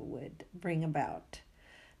Americas that would bring about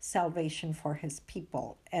salvation for his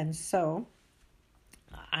people. And so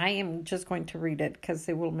I am just going to read it because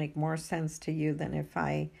it will make more sense to you than if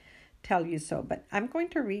I tell you so. But I'm going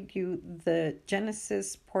to read you the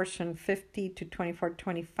Genesis portion 50 to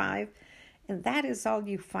 24-25, and that is all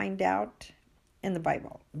you find out in the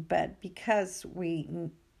Bible. But because we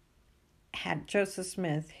had Joseph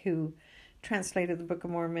Smith, who translated the Book of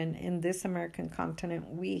Mormon in this American continent,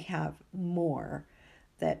 we have more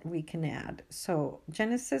that we can add. So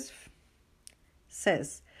Genesis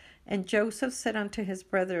says, "And Joseph said unto his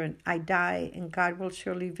brethren, I die, and God will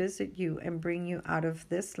surely visit you and bring you out of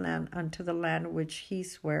this land unto the land which he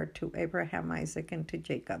sware to Abraham, Isaac, and to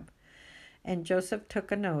Jacob. And Joseph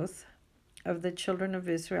took an oath of the children of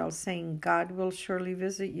Israel, saying, God will surely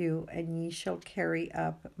visit you, and ye shall carry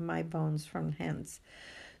up my bones from hence."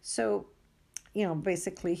 So,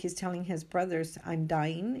 basically he's telling his brothers, I'm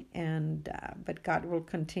dying, and but God will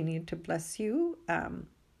continue to bless you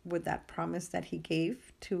with that promise that he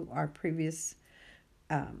gave to our previous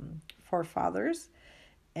forefathers.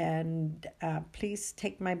 And please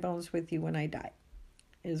take my bones with you when I die,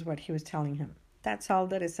 is what he was telling him. That's all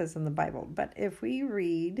that it says in the Bible. But if we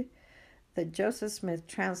read the Joseph Smith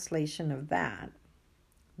translation of that,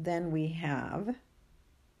 then we have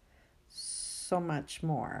so much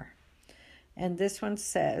more. And this one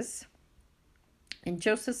says, and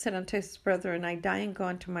Joseph said unto his brethren, I die and go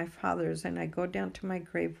unto my fathers, and I go down to my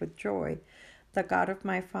grave with joy. The God of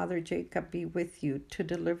my father Jacob be with you, to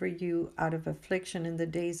deliver you out of affliction in the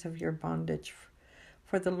days of your bondage.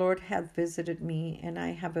 For the Lord hath visited me, and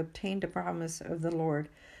I have obtained a promise of the Lord,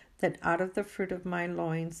 that out of the fruit of my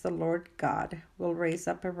loins the Lord God will raise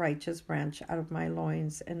up a righteous branch out of my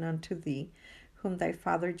loins, and unto thee, whom thy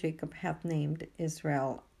father Jacob hath named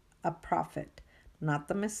Israel, a prophet, not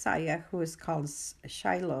the Messiah, who is called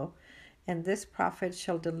Shiloh. And this prophet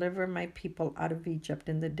shall deliver my people out of Egypt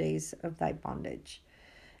in the days of thy bondage.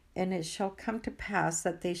 And it shall come to pass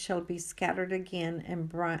that they shall be scattered again,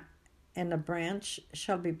 and a branch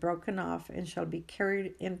shall be broken off, and shall be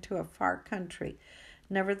carried into a far country.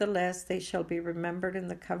 Nevertheless, they shall be remembered in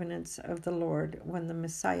the covenants of the Lord when the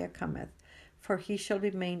Messiah cometh. For he shall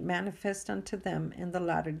be made manifest unto them in the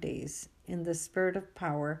latter days, in the spirit of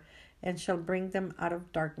power, and shall bring them out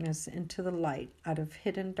of darkness into the light, out of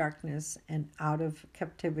hidden darkness, and out of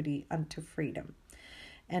captivity unto freedom.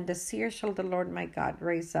 And a seer shall the Lord my God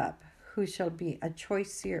raise up, who shall be a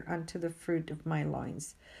choice seer unto the fruit of my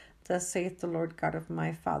loins. Thus saith the Lord God of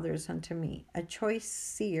my fathers unto me, a choice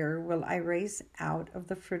seer will I raise out of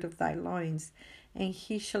the fruit of thy loins, and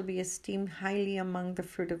he shall be esteemed highly among the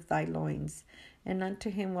fruit of thy loins. And unto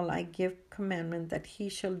him will I give commandment that he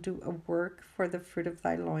shall do a work for the fruit of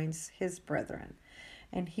thy loins, his brethren.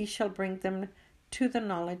 And he shall bring them to the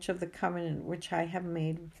knowledge of the covenant which I have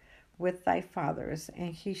made with thy fathers,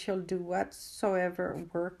 and he shall do whatsoever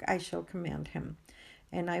work I shall command him.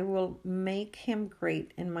 And I will make him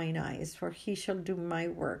great in mine eyes, for he shall do my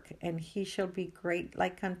work, and he shall be great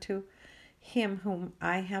like unto him whom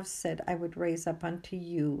I have said I would raise up unto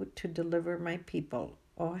you to deliver my people,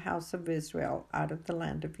 O house of Israel, out of the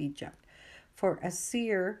land of Egypt. For a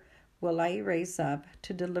seer will I raise up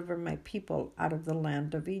to deliver my people out of the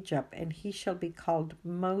land of Egypt, and he shall be called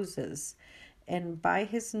Moses, and by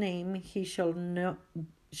his name he shall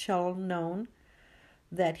known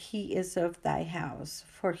that he is of thy house,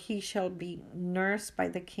 for he shall be nursed by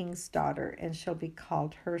the king's daughter, and shall be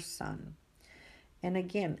called her son. And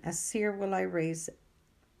again, a seer will I raise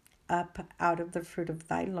up out of the fruit of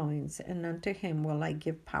thy loins, and unto him will I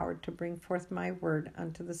give power to bring forth my word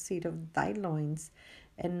unto the seed of thy loins,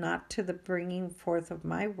 and not to the bringing forth of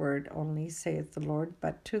my word only, saith the Lord,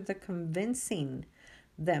 but to the convincing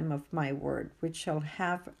them of my word, which shall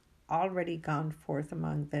have already gone forth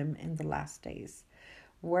among them in the last days.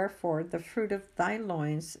 Wherefore the fruit of thy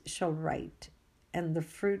loins shall write, and the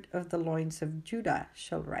fruit of the loins of Judah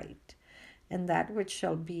shall write, and that which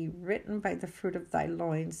shall be written by the fruit of thy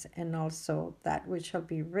loins, and also that which shall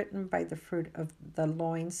be written by the fruit of the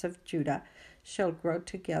loins of Judah, shall grow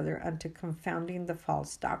together unto confounding the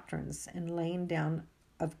false doctrines, and laying down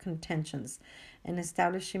of contentions, and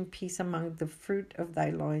establishing peace among the fruit of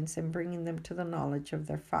thy loins, and bringing them to the knowledge of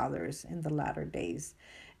their fathers in the latter days,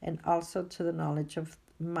 and also to the knowledge of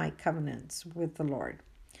my covenants with the Lord.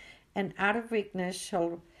 And out of weakness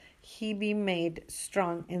shall he be made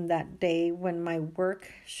strong in that day, when my work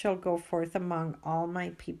shall go forth among all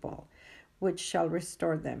my people, which shall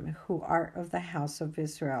restore them, who are of the house of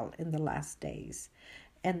Israel in the last days.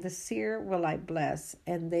 And the seer will I bless,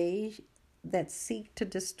 and they that seek to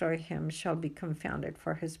destroy him shall be confounded,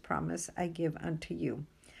 for his promise I give unto you.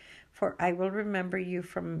 For I will remember you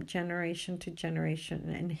from generation to generation,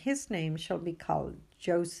 and his name shall be called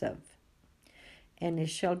Joseph, and it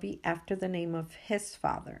shall be after the name of his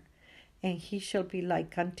father. And he shall be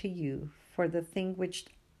like unto you, for the thing which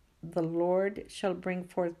the Lord shall bring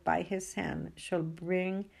forth by his hand shall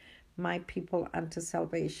bring my people unto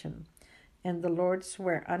salvation. And the Lord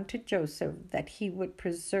sware unto Joseph that he would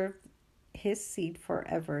preserve his seed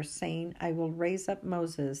forever, saying, I will raise up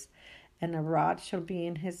Moses, and a rod shall be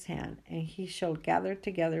in his hand, and he shall gather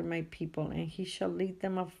together my people, and he shall lead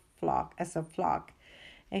them as a flock,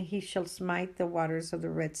 and he shall smite the waters of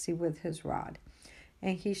the Red Sea with his rod.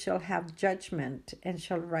 And he shall have judgment, and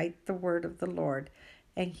shall write the word of the Lord,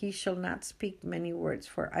 and he shall not speak many words,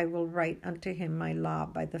 for I will write unto him my law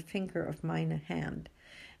by the finger of mine hand.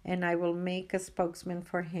 And I will make a spokesman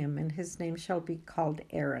for him, and his name shall be called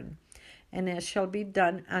Aaron. And it shall be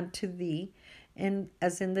done unto thee, and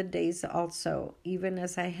as in the days also, even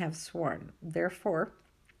as I have sworn. Therefore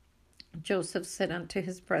Joseph said unto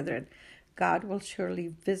his brethren, God will surely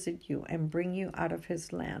visit you, and bring you out of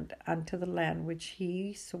his land, unto the land which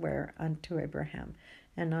he sware unto Abraham,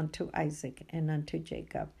 and unto Isaac, and unto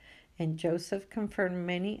Jacob. And Joseph confirmed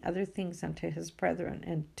many other things unto his brethren,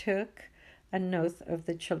 and took an oath of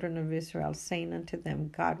the children of Israel, saying unto them,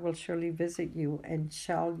 God will surely visit you, and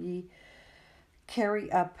shall ye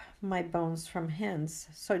carry up my bones from hence.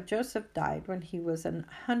 So Joseph died when he was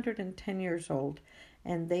 110 years old,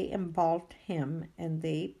 and they embalmed him, and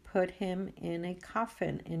they put him in a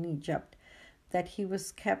coffin in Egypt, that he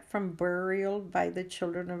was kept from burial by the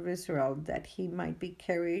children of Israel, that he might be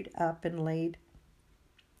carried up and laid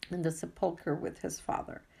in the sepulchre with his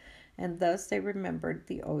father. And thus they remembered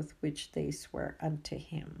the oath which they swore unto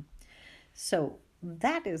him. So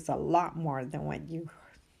that is a lot more than what you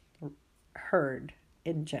heard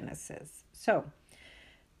in Genesis. So,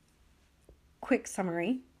 quick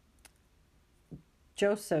summary.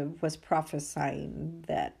 Joseph was prophesying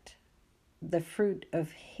that the fruit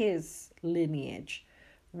of his lineage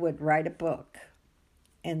would write a book,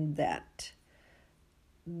 and that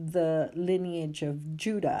the lineage of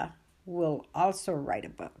Judah will also write a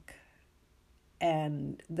book,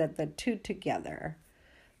 and that the two together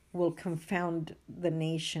will confound the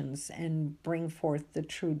nations and bring forth the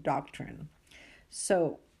true doctrine.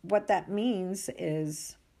 So what that means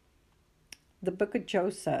is the book of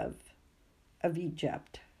Joseph of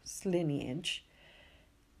Egypt's lineage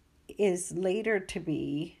is later to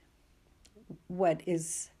be what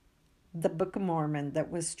is the Book of Mormon,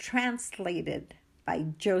 that was translated by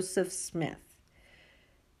Joseph Smith.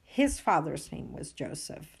 His father's name was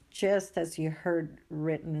Joseph, just as you heard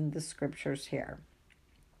written in the scriptures here.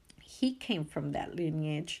 He came from that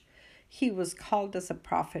lineage. He was called as a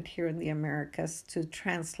prophet here in the Americas to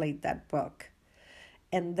translate that book.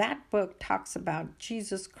 And that book talks about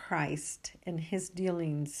Jesus Christ and his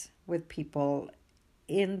dealings with people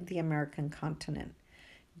in the American continent.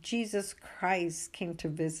 Jesus Christ came to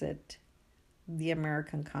visit the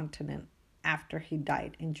American continent after he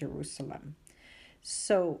died in Jerusalem.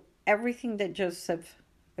 So everything that Joseph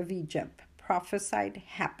of Egypt prophesied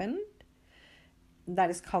happened. That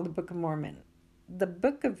is called the Book of Mormon. The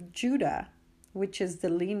Book of Judah, which is the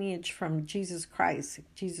lineage from Jesus Christ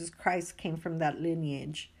came from that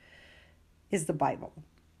lineage, is the Bible.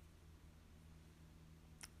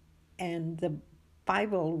 And the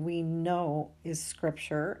Bible, we know, is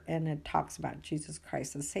scripture, and it talks about Jesus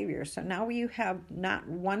Christ as Savior. So now you have not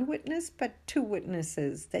one witness, but two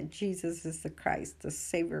witnesses that Jesus is the Christ, the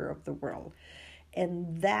Savior of the world.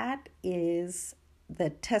 And that is the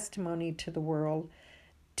testimony to the world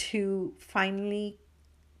to finally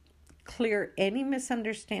clear any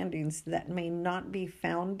misunderstandings that may not be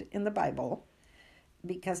found in the Bible,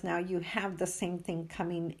 because now you have the same thing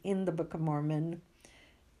coming in the Book of Mormon,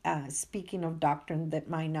 speaking of doctrine that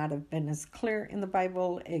might not have been as clear in the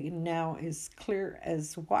Bible. It now is clear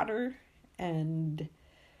as water, and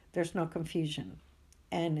there's no confusion,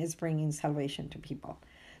 and is bringing salvation to people.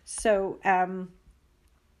 So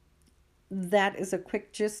that is a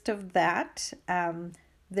quick gist of that.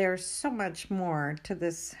 There's so much more to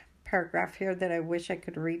this paragraph here that I wish I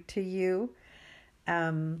could read to you.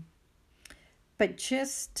 But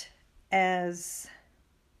just as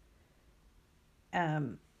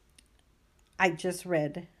I just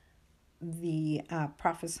read the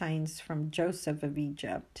prophesyings from Joseph of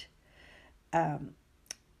Egypt, the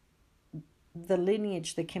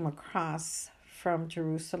lineage that came across from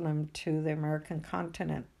Jerusalem to the American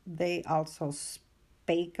continent, they also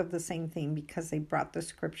spake of the same thing because they brought the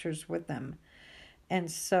scriptures with them. And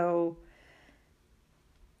so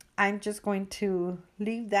I'm just going to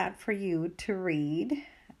leave that for you to read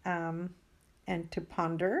and to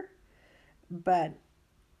ponder. But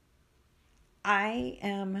I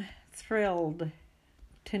am thrilled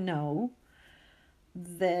to know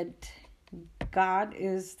that God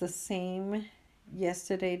is the same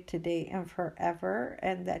yesterday, today, and forever,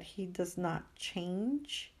 and that he does not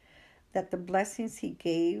change, that the blessings he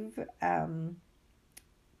gave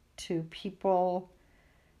to people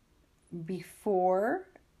before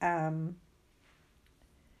are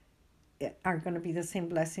going to be the same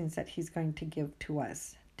blessings that he's going to give to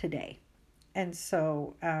us today. And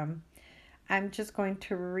so I'm just going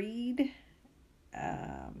to read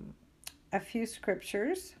a few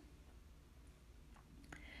scriptures.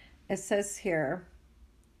 It says here,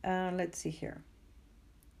 let's see here.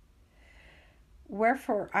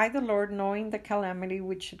 Wherefore I, the Lord, knowing the calamity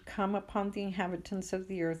which should come upon the inhabitants of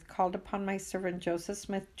the earth, called upon my servant Joseph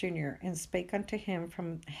Smith, Jr., and spake unto him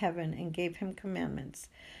from heaven, and gave him commandments,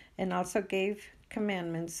 and also gave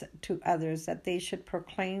commandments to others, that they should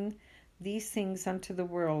proclaim these things unto the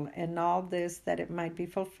world, and all this that it might be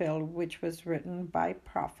fulfilled, which was written by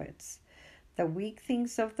prophets. The weak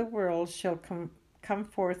things of the world shall come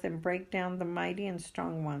forth and break down the mighty and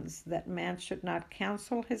strong ones, that man should not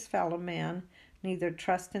counsel his fellow man, neither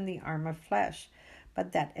trust in the arm of flesh,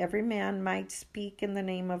 but that every man might speak in the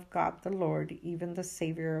name of God the Lord, even the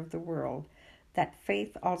Savior of the world. that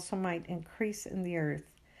faith also might increase in the earth,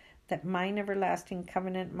 that mine everlasting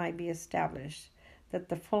covenant might be established, that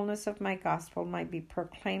the fullness of my gospel might be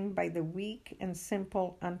proclaimed by the weak and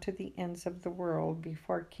simple unto the ends of the world,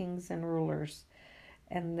 before kings and rulers.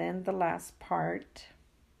 And then the last part,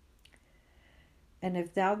 and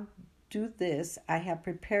if thou do this, I have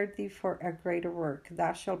prepared thee for a greater work.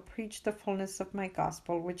 Thou shalt preach the fullness of my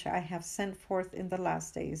gospel, which I have sent forth in the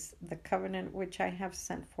last days, the covenant which I have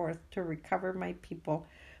sent forth to recover my people,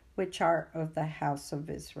 which are of the house of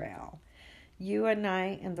Israel. You and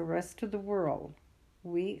I and the rest of the world,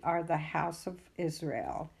 we are the house of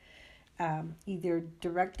Israel, either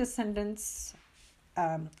direct descendants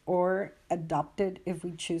or adopted if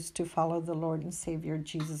we choose to follow the Lord and Savior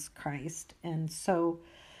Jesus Christ. And so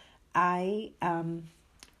I am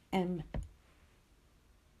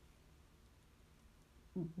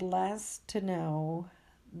blessed to know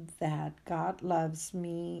that God loves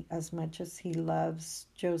me as much as He loves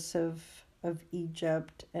Joseph of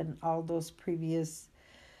Egypt and all those previous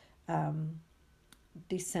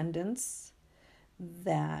descendants,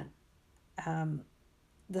 that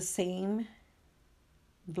the same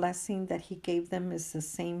blessing that He gave them is the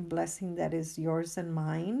same blessing that is yours and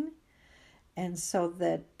mine. And so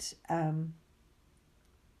that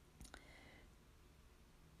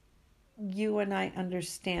you and I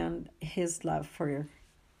understand His love for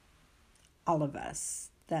all of us,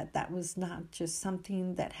 that was not just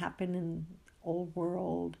something that happened in old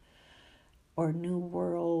world or new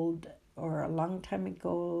world or a long time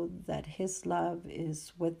ago, that His love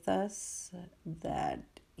is with us, that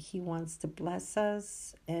He wants to bless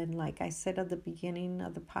us. And like I said at the beginning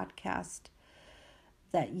of the podcast,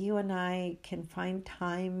 that you and I can find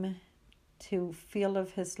time to feel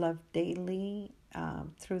of His love daily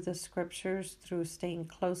through the scriptures, through staying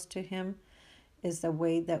close to Him, is the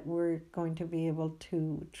way that we're going to be able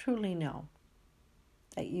to truly know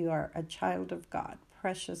that you are a child of God,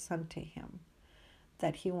 precious unto Him,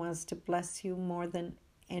 that He wants to bless you more than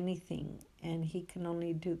anything, and He can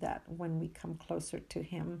only do that when we come closer to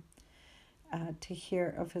Him, to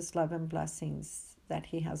hear of His love and blessings that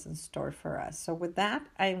He has in store for us. So with that,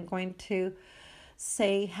 I'm going to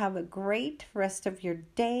say have a great rest of your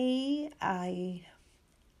day. I'm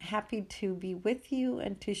happy to be with you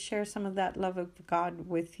and to share some of that love of God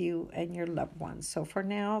with you and your loved ones. So for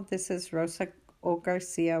now, this is Rosa O.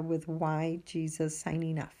 Garcia with Why Jesus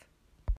signing off.